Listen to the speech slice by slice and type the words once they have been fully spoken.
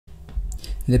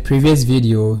In the previous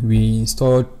video, we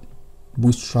installed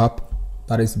Bootstrap,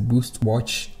 that is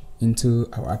Bootwatch, into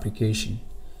our application.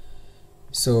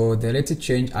 So the little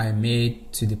change I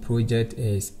made to the project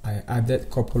is I added a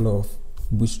couple of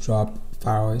Bootstrap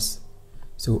files.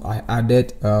 So I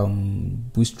added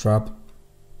Bootstrap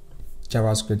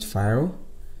JavaScript file,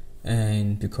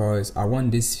 and because I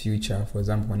want this feature, for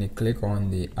example, when you click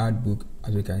on the Add Book,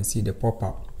 as you can see the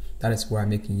pop-up, that is why I'm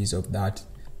making use of that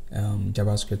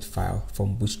JavaScript file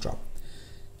from Bootstrap.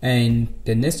 And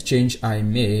the next change I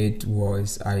made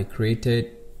was I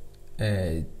created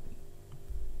a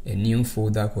new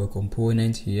folder called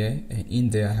component here, and in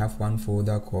there I have one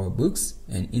folder called books,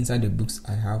 and inside the books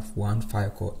I have one file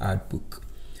called Add Book.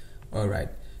 Alright,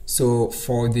 so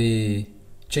for the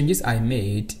changes I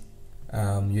made,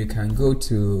 you can go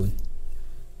to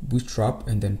Bootstrap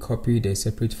and then copy the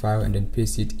separate file and then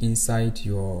paste it inside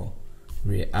your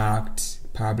React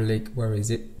public, where is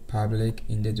it, public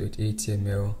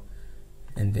index.html,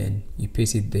 and then you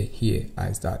paste it there here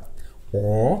as that.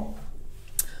 Or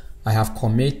I have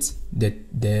commit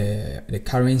the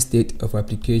current state of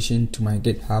application to my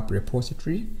GitHub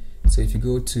repository. So if you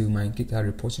go to my GitHub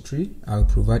repository, I'll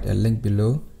provide a link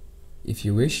below if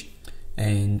you wish.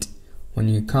 And when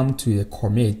you come to the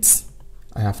commits,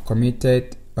 I have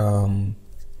committed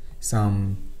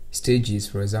some stages.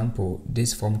 For example,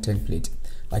 this form template,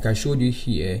 like I showed you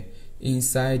here,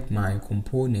 inside my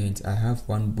component I have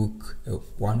one book,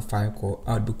 one file called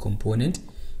Add Book component,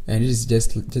 and this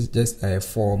is just a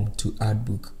form to add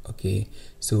book. Okay,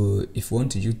 so if you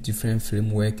want to use different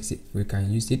frameworks, we can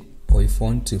use it, or if you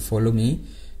want to follow me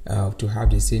to have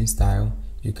the same style,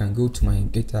 you can go to my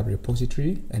GitHub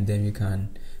repository and then you can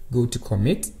go to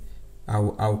commit.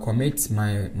 I'll commit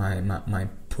my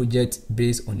project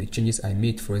based on the changes I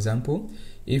made. For example,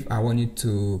 if I wanted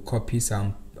to copy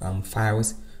some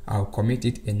files, I'll commit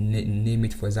it and name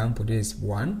it. For example, there is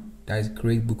one that is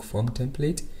create book form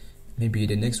template. Maybe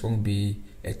the next one will be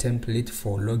a template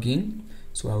for login.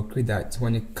 So I'll create that. So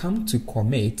when you come to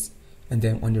commit, and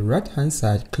then on the right hand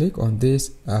side, click on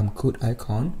this code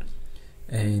icon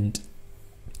and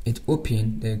it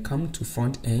open. Then come to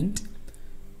front end,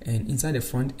 and inside the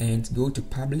front end go to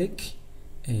public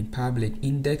and public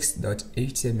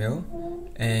index.html,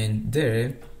 and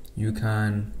there you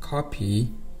can copy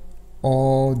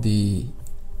all the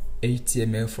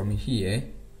HTML from here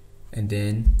and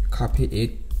then copy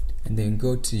it, and then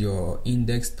go to your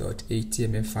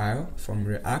index.html file from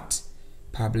React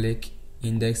public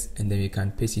index, and then you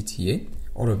can paste it here,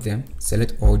 all of them,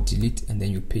 select all, delete, and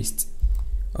then you paste.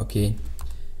 Okay,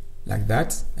 like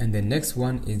that. And the next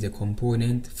one is the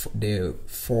component, the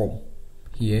form.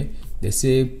 Here the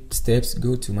same steps,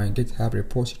 go to my GitHub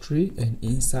repository, and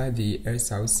inside the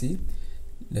SRC,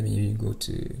 let me go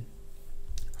to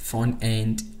front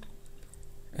end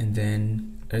and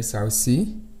then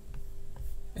SRC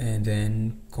and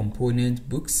then component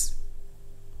books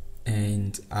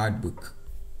and Add Book.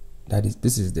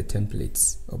 This is the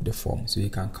templates of the form, so you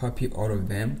can copy all of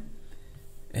them,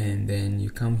 and then you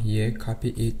come here, copy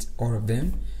it, all of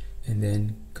them, and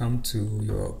then come to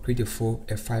your create a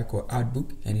file called Add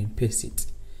Book and then paste it.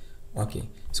 Okay,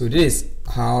 so this is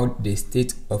how the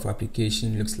state of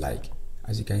application looks like.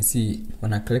 As you can see,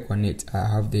 when I click on it, I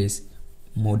have this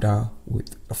modal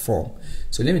with a form.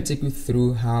 So let me take you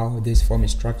through how this form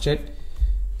is structured.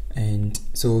 And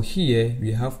so here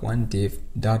we have one div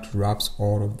that wraps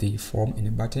all of the form in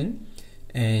a button,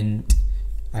 and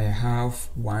I have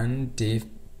one div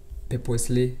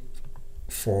purposely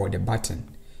for the button.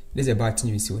 This is a button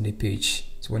you see on the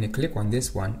page. So when you click on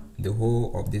this one, the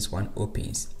whole of this one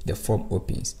opens, the form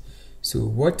opens. So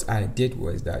what I did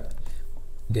was that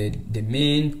the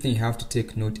main thing you have to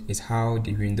take note is how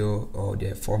the window or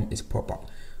the form is pop up.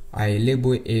 I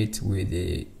label it with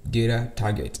a data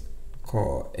target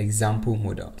called example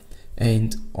model,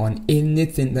 and on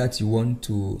anything that you want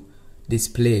to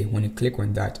display, when you click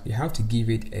on that, you have to give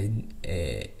it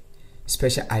a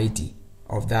special ID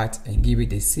of that and give it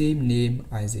the same name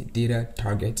as a data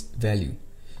target value.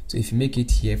 So if you make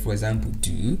it here, for example,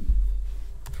 do,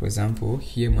 for example,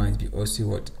 here might be also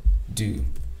what, do,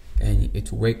 and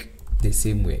it will work the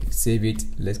same way. Save it,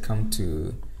 let's come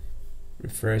to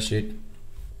refresh it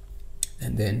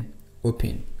and then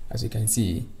open. As you can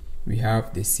see, we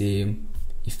have the same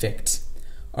effect.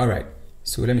 All right,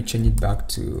 so let me change it back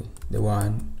to the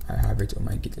one I have it on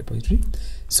my Git repository.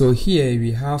 So here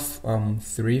we have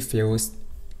three fields.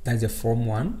 That's the form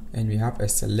one, and we have a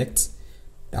select,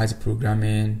 that's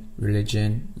programming,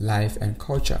 religion, life, and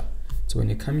culture. So when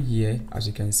you come here, as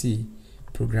you can see,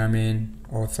 programming,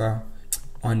 author,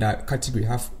 on that category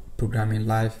have programming,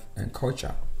 life, and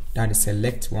culture. That is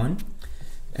select one.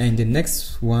 And the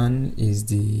next one is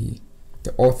the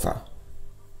author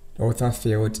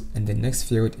field, and the next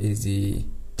field is the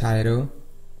title.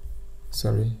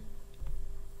 Sorry,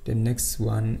 the next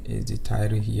one is the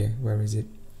title here. Where is it?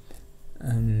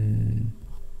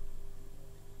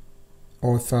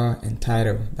 Author and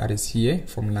title, that is here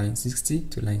from line 60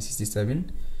 to line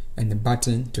 67, and the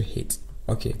button to hit.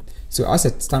 Okay, so as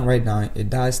it stands right now, it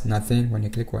does nothing. When you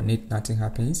click on it, nothing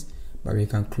happens, but we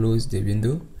can close the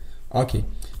window. Okay,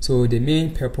 so the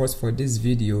main purpose for this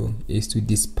video is to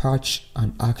dispatch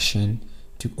an action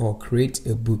to or create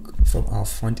a book from our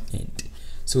front end.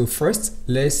 So first,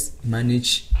 let's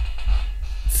manage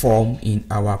form in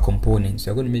our components.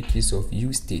 We're going to make use of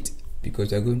useState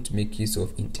because we're going to make use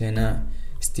of internal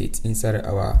state inside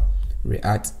our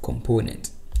React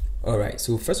component. All right,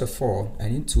 so first of all, I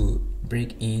need to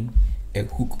bring in a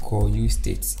hook called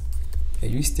useState. A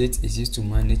useState is used to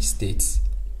manage states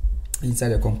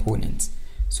inside a component.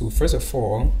 So first of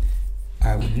all,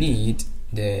 I will need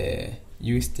the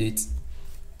useState.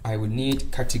 I will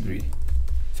need category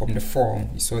from the form.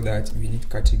 You saw that we need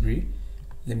category.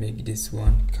 Let me make this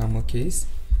one camel case,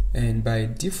 and by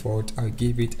default I'll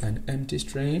give it an empty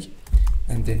string,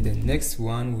 and then the next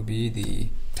one will be the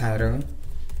title.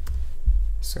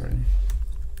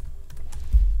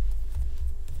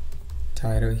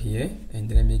 Title here, and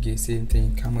then let me get same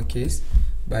thing camel case.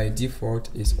 By default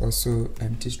is also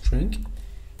empty string,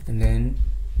 and then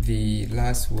the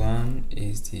last one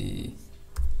is the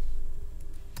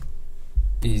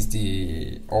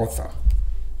author.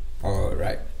 All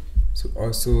right, so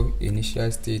also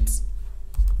initial state,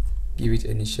 give it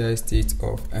initial state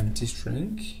of empty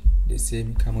string, the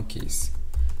same camel case.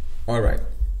 All right,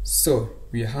 so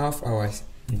we have our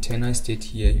internal state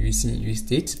here using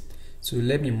useState. So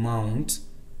let me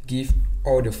give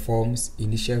all the forms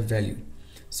initial value.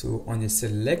 So on the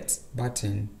select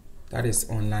button, that is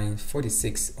on line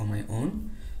 46 on my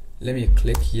own, let me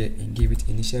click here and give it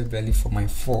initial value for my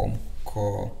form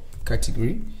called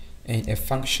category, and a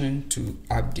function to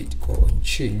update called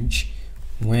change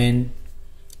when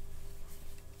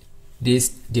this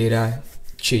data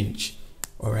change.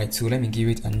 All right, so let me give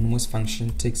it an anonymous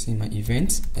function, takes in my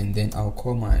event, and then I'll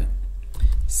call my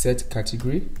set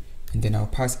category, and then I'll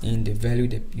pass in the value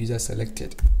the user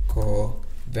selected called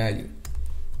value.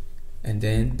 And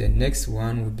then the next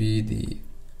one will be the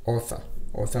author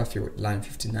field, line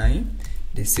 59,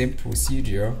 the same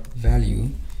procedure, value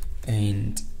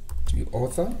and to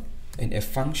author, and a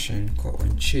function called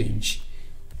onChange.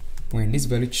 When this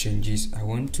value changes, I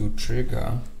want to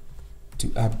trigger to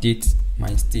update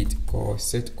my state called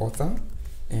set author,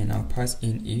 and I'll pass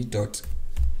in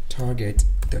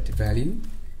e.target.value.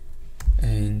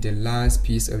 And the last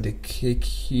piece of the cake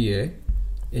here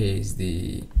is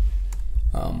the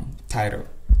title.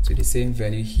 So the same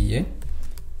value here,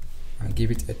 I'll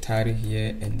give it a title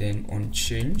here, and then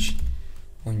onChange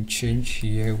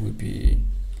here will be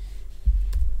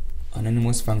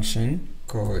anonymous function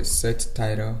called set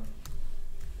title,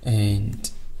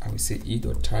 and I will say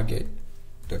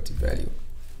e.target.value.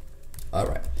 all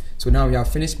right, so now we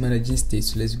have finished managing state.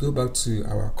 So let's go back to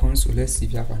our console. Let's see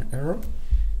if you have an error,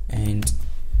 and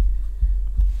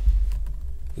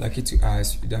lucky to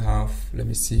us, you don't have, let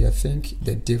me see, I think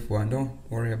the div one, don't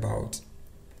worry about.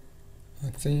 I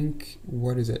think,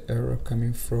 what is the error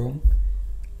coming from?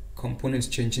 Components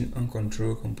changing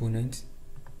uncontrolled component.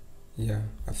 Yeah,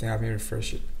 I think I haven't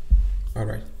refreshed it. All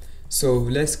right, so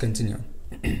let's continue.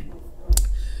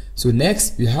 So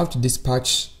next we have to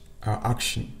dispatch our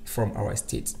action from our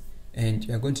state, and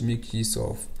we are going to make use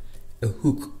of a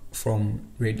hook from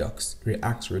Redux,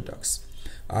 React Redux.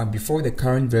 Before the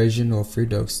current version of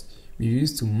Redux, we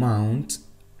used to mount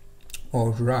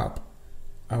or wrap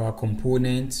our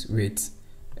component with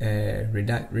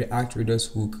React Redux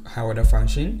hook high order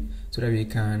function so that we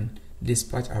can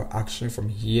dispatch our action from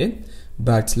here.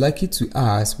 But lucky to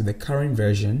us, with the current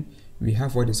version, we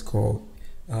have what is called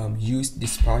use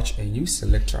dispatch and use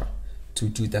selector to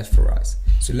do that for us.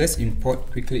 So let's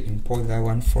quickly import that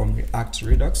one from React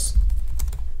Redux.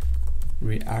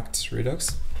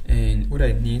 And what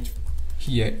I need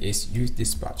here is use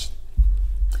dispatch.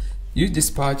 Use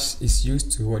dispatch is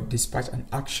used to dispatch an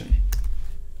action,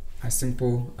 as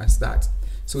simple as that.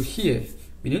 So here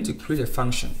we need to create a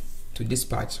function to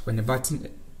dispatch when the button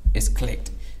is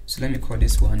clicked. So let me call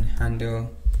this one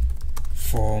handle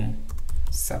form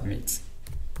submit.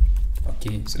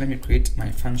 Okay, so let me create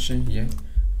my function here,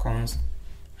 const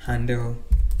handle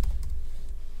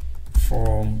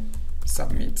form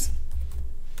submit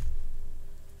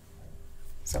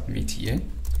here,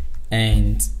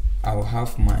 and I will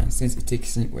have my, since it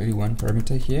takes in only one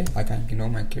parameter here, I can ignore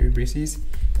my curly braces,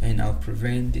 and I'll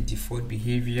prevent the default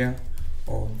behavior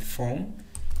of the form,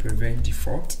 prevent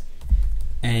default.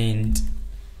 And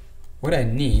what I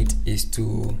need is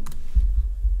to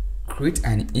create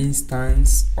an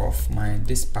instance of my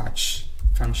dispatch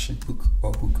function hook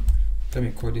or hook. Let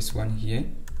me call this one here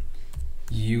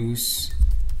use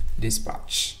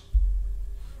dispatch.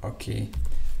 Okay,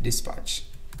 dispatch,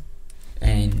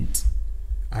 and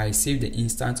I save the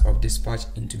instance of dispatch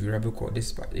into variable called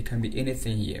dispatch. It can be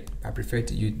anything here. I prefer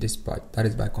to use dispatch, that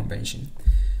is by convention.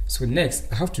 So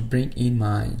next I have to bring in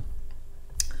my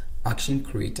action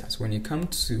creator. So when you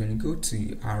go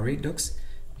to our redux,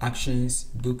 actions,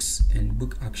 books, and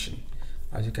book action,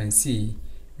 as you can see,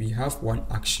 we have one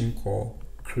action called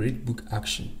create book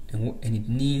action, and it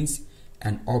needs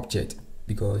an object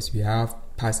because we have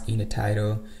passed in the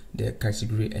title, the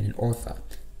category, and an author.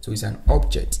 So it's an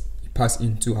object. It pass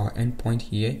into our endpoint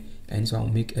here, and so I'll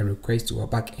make a request to our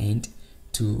backend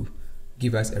to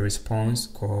give us a response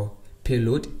called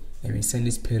payload, and we send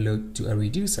this payload to a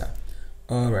reducer.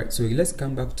 Alright, so let's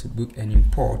come back to book and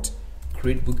import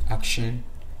create book action.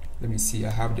 Let me see,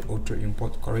 I have the auto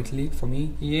import correctly for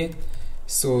me here.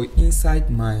 So inside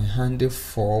my handle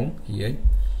form here,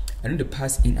 I need to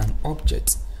pass in an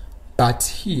object, but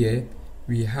here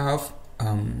we have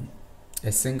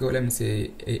a single, let me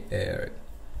say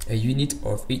a unit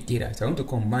of 8 data. So I want to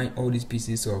combine all these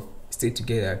pieces of state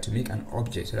together to make an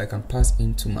object so that I can pass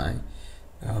into my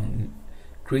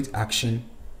create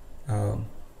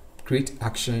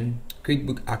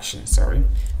book action, sorry.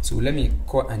 So let me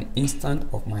call an instance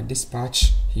of my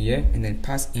dispatch here and then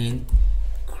pass in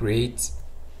create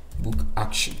book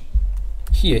action.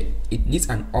 Here it needs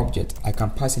an object. I can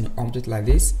pass in an object like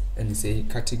this and say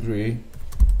category,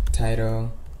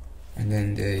 title, and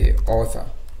then the author.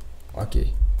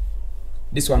 Okay,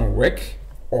 this one will work.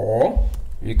 Or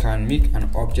we can make an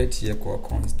object here called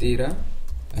const data,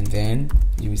 and then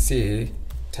you say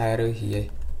title here.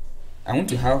 I want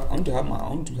to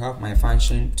have my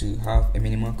function to have a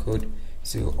minimal code,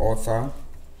 so author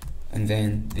and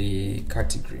then the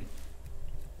category,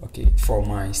 okay, for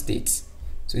my states.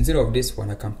 So instead of this one,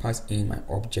 I can pass in my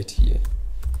object here.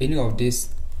 Any of this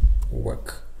will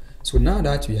work. So now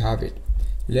that we have it,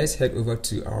 let's head over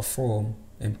to our form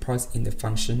and pass in the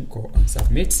function called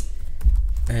onSubmit,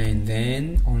 and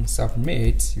then on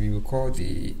submit we will call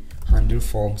the handle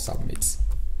form submit.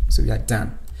 So we are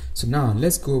done. So now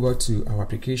let's go over to our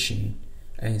application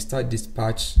and start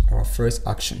dispatch our first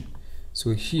action.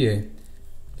 So here,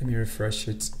 let me refresh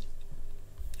it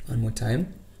one more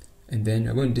time, and then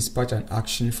I'm going to dispatch an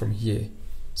action from here.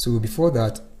 So before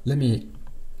that, let me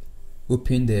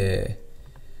open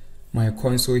my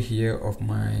console here of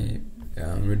my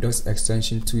redux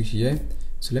extension 2 here.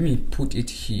 So let me put it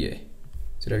here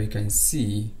so that we can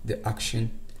see the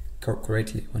action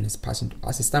correctly when it's passing.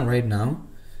 As it stands right now,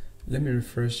 let me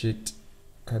refresh it.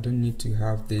 I don't need to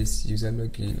have this user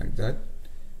login like that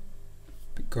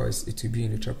because it will be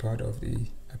in the top part of the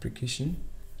application.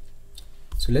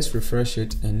 So let's refresh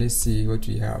it and let's see what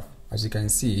we have. As you can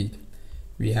see,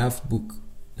 we have book,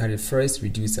 that is the first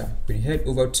reducer. When you head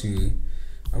over to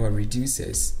our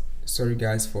reducers, sorry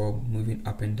guys for moving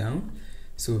up and down.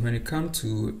 So when it comes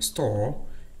to store,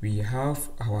 we have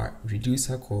our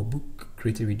reducer called book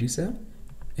created reducer,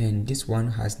 and this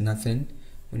one has nothing.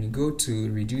 When you go to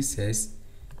reducers,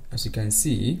 as you can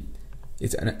see,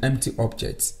 it's an empty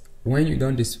object. When you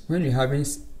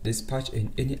haven't dispatched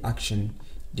in any action,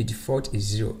 the default is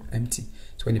 0, empty.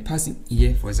 So when you pass in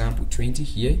here, for example, 20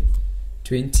 here,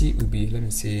 20 will be, let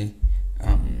me say,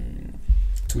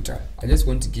 total. I just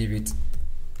want to give it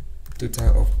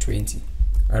total of 20.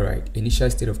 All right, initial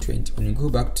state of 20. When you go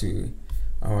back to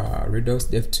our redux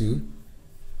dev 2,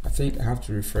 I think I have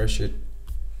to refresh it.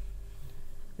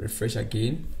 Refresh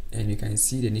again, and you can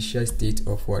see the initial state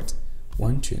of what?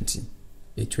 120,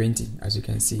 a 20, as you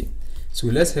can see. So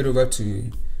let's head over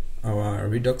to our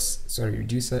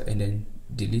reducer and then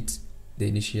delete the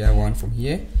initial one from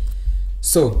here.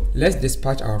 So let's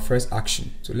dispatch our first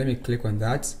action. So let me click on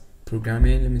that.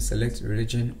 Programming, let me select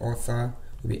religion, author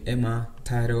will be Emma,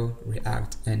 title,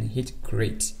 React, and hit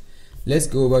create. Let's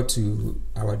go over to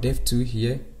our dev2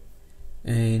 here,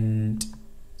 and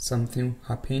something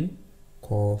happened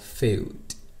called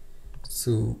failed.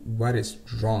 So what is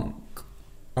wrong?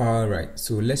 All right,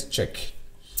 so let's check.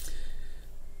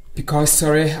 Because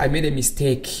sorry, I made a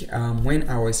mistake when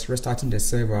I was restarting the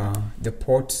server. The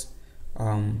port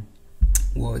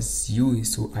was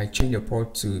used, so I changed the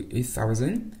port to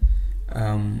 8000.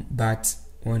 But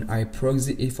when I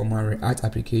proxy it for my React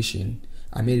application,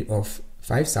 I made it of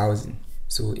 5000.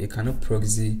 so it cannot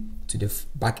proxy to the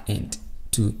back end,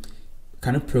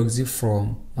 cannot proxy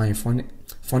from my front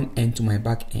end to my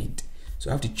back end. So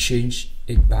I have to change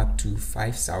it back to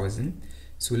 5,000.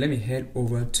 So let me head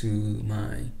over to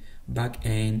my back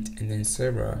end and then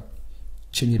server,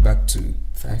 change it back to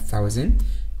 5,000,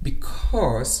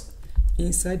 because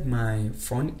inside my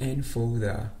front end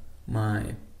folder,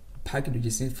 my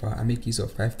package.json file, I make use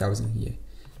of 5,000 here,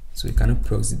 so you cannot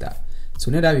proxy that. So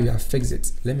now that we have fixed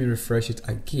it, let me refresh it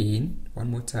again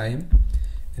one more time,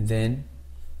 and then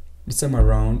this time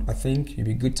around I think you'll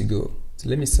be good to go. So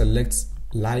let me select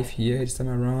live here this time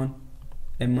around,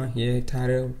 Emma here,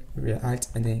 title, React,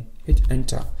 and then hit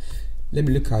enter. Let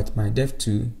me look at my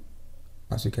dev2.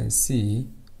 As you can see,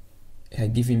 it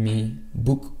had given me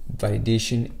book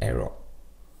validation error.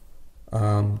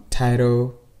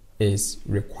 Title is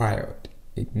required.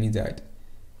 It means that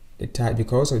the title,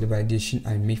 because of the validation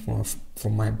I made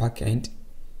from my backend,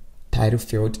 title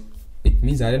field, it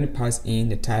means I didn't pass in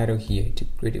the title here to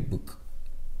create a book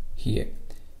here.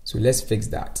 So let's fix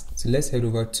that. So let's head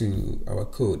over to our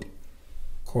code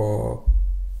called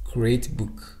create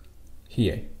book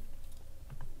here.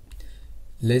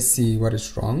 Let's see what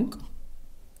is wrong.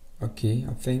 Okay,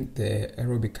 I think the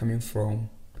error will be coming from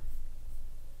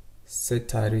set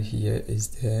title here is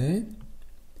there,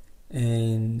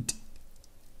 and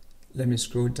let me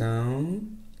scroll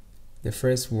down. The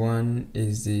first one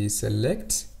is the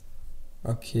select.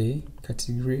 Okay,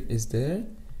 category is there,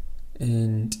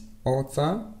 and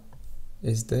author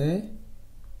is there,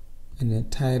 and the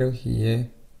title here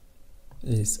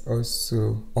is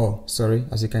also, oh sorry,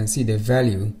 as you can see the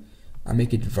value, I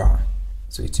make it var,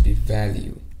 so it will be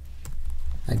value.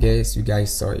 I guess you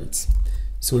guys saw it.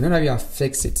 So now that we have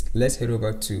fixed it, let's head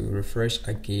over to refresh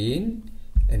again,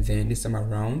 and then this time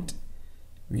around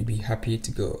we'll be happy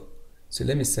to go. So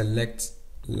let me select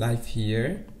live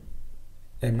here,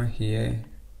 Emma here,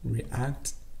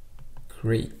 React,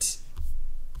 create.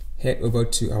 Head over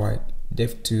to our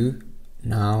dev2.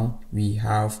 Now we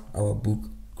have our book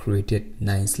created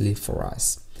nicely for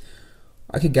us.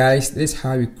 Okay guys, this is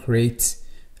how we create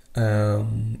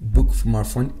book from our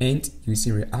front end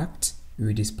using React. We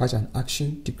will dispatch an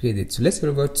action to create it. So let's head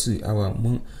over to our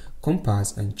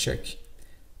compass and check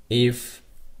if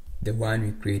the one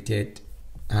we created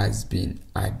has been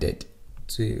added.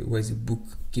 So where's the book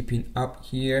keeping up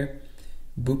here?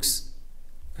 Books,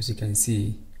 as you can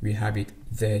see, we have it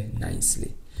there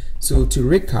nicely. So to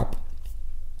recap,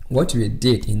 what we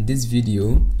did in this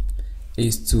video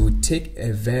is to take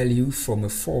a value from a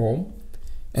form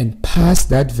and pass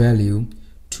that value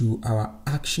to our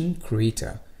action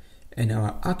creator, and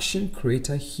our action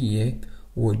creator here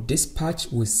will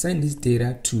send this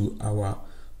data to our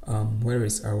where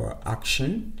is our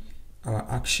action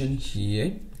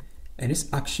here, and this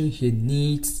action here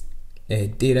needs a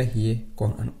data here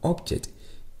called an object.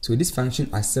 So this function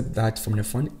accepts that from the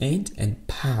front end and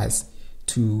pass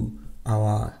to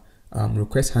our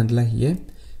request handler here.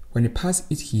 When it passes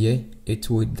it here, it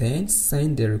will then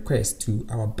send the request to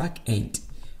our back end.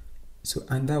 So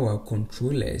under our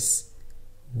controllers,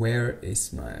 where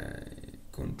is my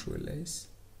controllers?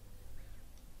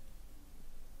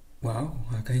 Wow,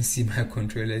 I can see my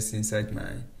controllers inside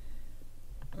my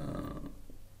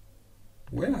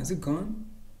where has it gone?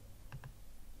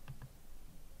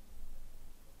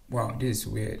 Wow, this is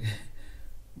weird.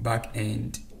 Back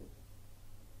end,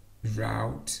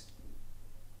 route,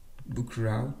 book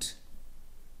route.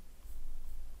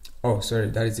 Oh sorry,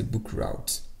 that is a book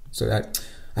route. So that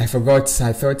I forgot,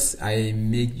 I thought I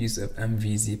made use of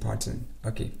MVZ pattern.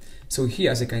 Okay, so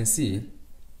here as you can see,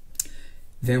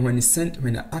 then when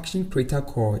the action creator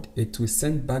called, it will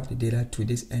send back the data to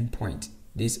this endpoint.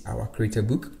 This is our creator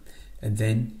book, and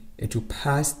then it will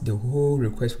pass the whole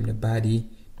request from the body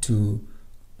to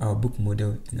our book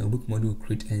model, and our book model will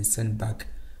create and send back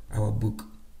our book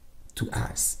to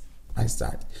us as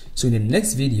that. So in the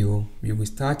next video, we will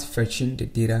start fetching the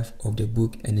data of the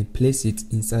book and then place it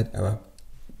inside our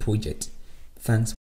project. Thanks.